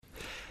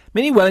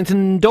Many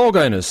Wellington dog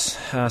owners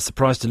are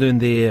surprised to learn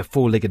their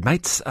four-legged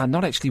mates are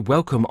not actually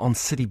welcome on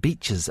city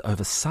beaches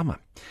over summer.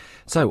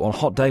 So, on a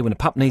hot day when a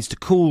pup needs to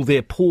cool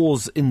their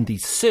paws in the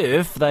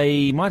surf,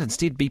 they might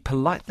instead be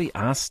politely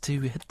asked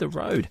to hit the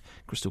road.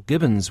 Krystal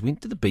Gibbens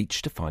went to the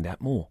beach to find out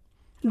more.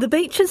 The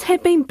beaches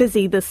have been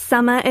busy this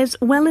summer as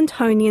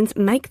Wellingtonians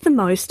make the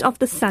most of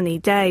the sunny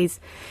days.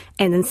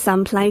 And in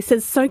some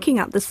places, soaking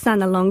up the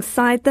sun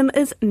alongside them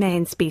is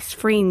man's best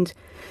friend.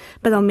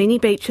 But on many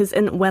beaches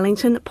in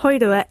Wellington,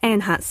 Poirua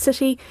and Hutt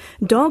City,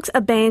 dogs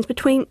are banned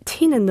between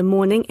 10 in the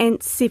morning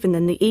and 7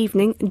 in the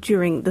evening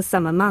during the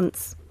summer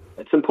months.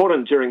 It's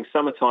important during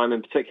summertime,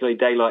 and particularly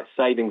daylight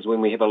savings,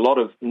 when we have a lot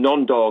of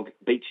non-dog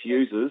beach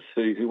users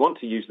who want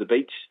to use the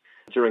beach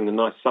during the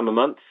nice summer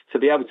months, to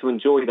be able to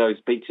enjoy those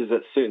beaches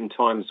at certain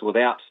times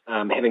without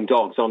having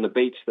dogs on the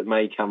beach that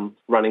may come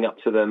running up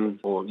to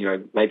them or,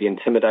 maybe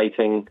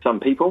intimidating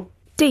some people.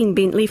 Dean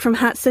Bentley from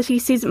Hutt City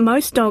says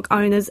most dog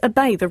owners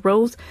obey the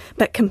rules,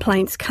 but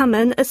complaints come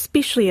in,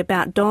 especially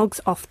about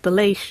dogs off the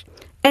leash.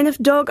 And if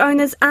dog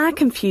owners are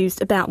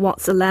confused about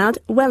what's allowed,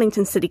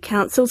 Wellington City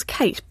Council's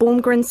Kate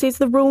Baumgren says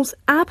the rules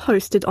are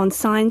posted on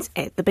signs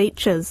at the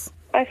beaches.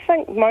 I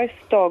think most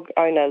dog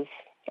owners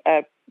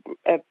are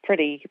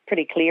pretty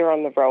clear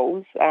on the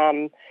rules.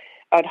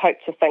 I'd hope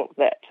to think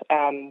that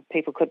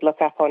people could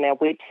look up on our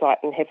website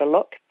and have a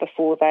look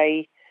before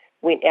they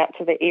went out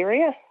to the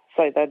area,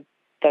 so they'd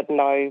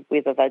know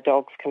whether their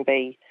dogs can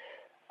be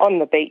on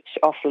the beach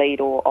off lead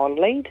or on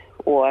lead,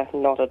 or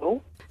not at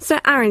all. So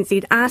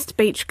RNZ asked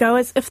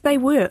beachgoers if they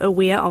were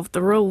aware of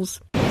the rules.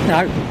 No,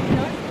 I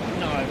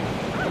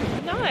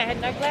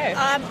had no clue.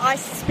 I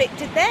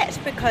suspected that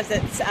because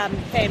it's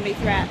families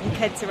are out and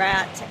kids are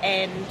out,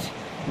 and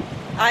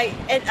I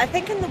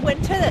think in the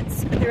winter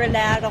they're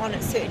allowed on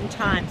at certain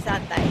times,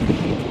 aren't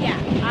they? Yeah,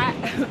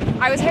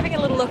 I was having a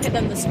little look at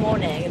them this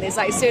morning, and there's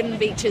certain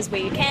beaches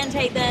where you can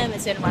take them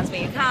and certain ones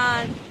where you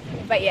can't.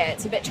 But yeah,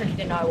 it's a bit tricky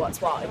to know what's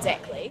what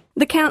exactly.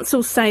 The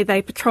councils say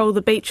they patrol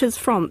the beaches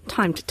from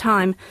time to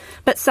time,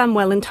 but some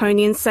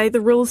Wellingtonians say the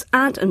rules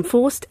aren't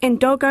enforced and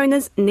dog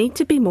owners need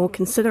to be more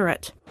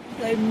considerate.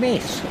 They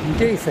mess and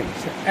do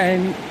things,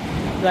 and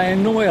they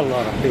annoy a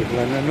lot of people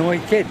and annoy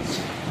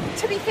kids.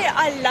 To be fair,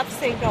 I love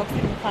seeing dogs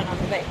having fun on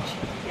the beach.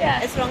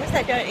 Yeah, as long as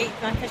they don't eat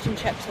my fish and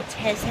chips, which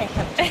has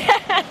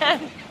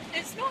happened.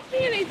 It's not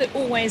really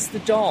always the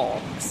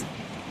dogs,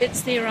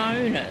 it's their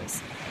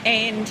owners.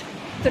 And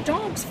the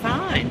dog's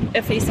fine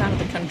if he's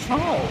under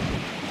control.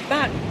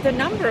 But the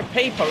number of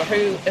people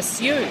who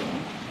assume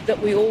that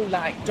we all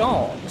like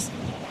dogs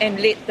and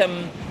let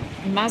them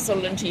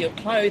muzzle into your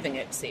clothing,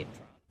 etc.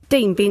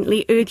 Dean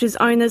Bentley urges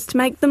owners to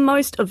make the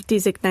most of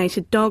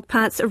designated dog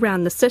parks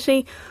around the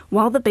city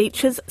while the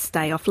beaches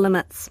stay off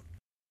limits.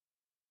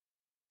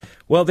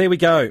 Well, there we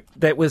go.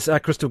 That was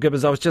Krystal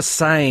Gibbens. I was just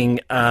saying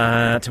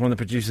to one of the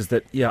producers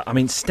that,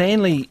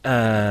 Stanley,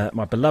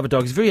 my beloved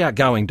dog, is a very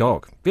outgoing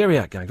dog. Very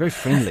outgoing, very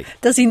friendly.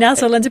 Does he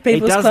nuzzle into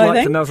people's clothing? He does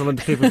like to nuzzle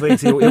into people's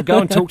legs. He'll go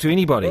and talk to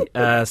anybody.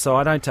 So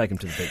I don't take him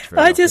to the beach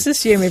very often. just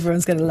assume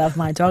everyone's going to love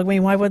my dog. I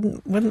mean, why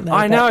wouldn't they?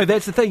 I know,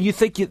 that's the thing. You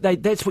think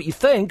that's what you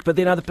think, but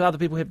then other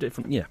people have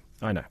different... Yeah,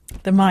 I know.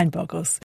 The mind boggles.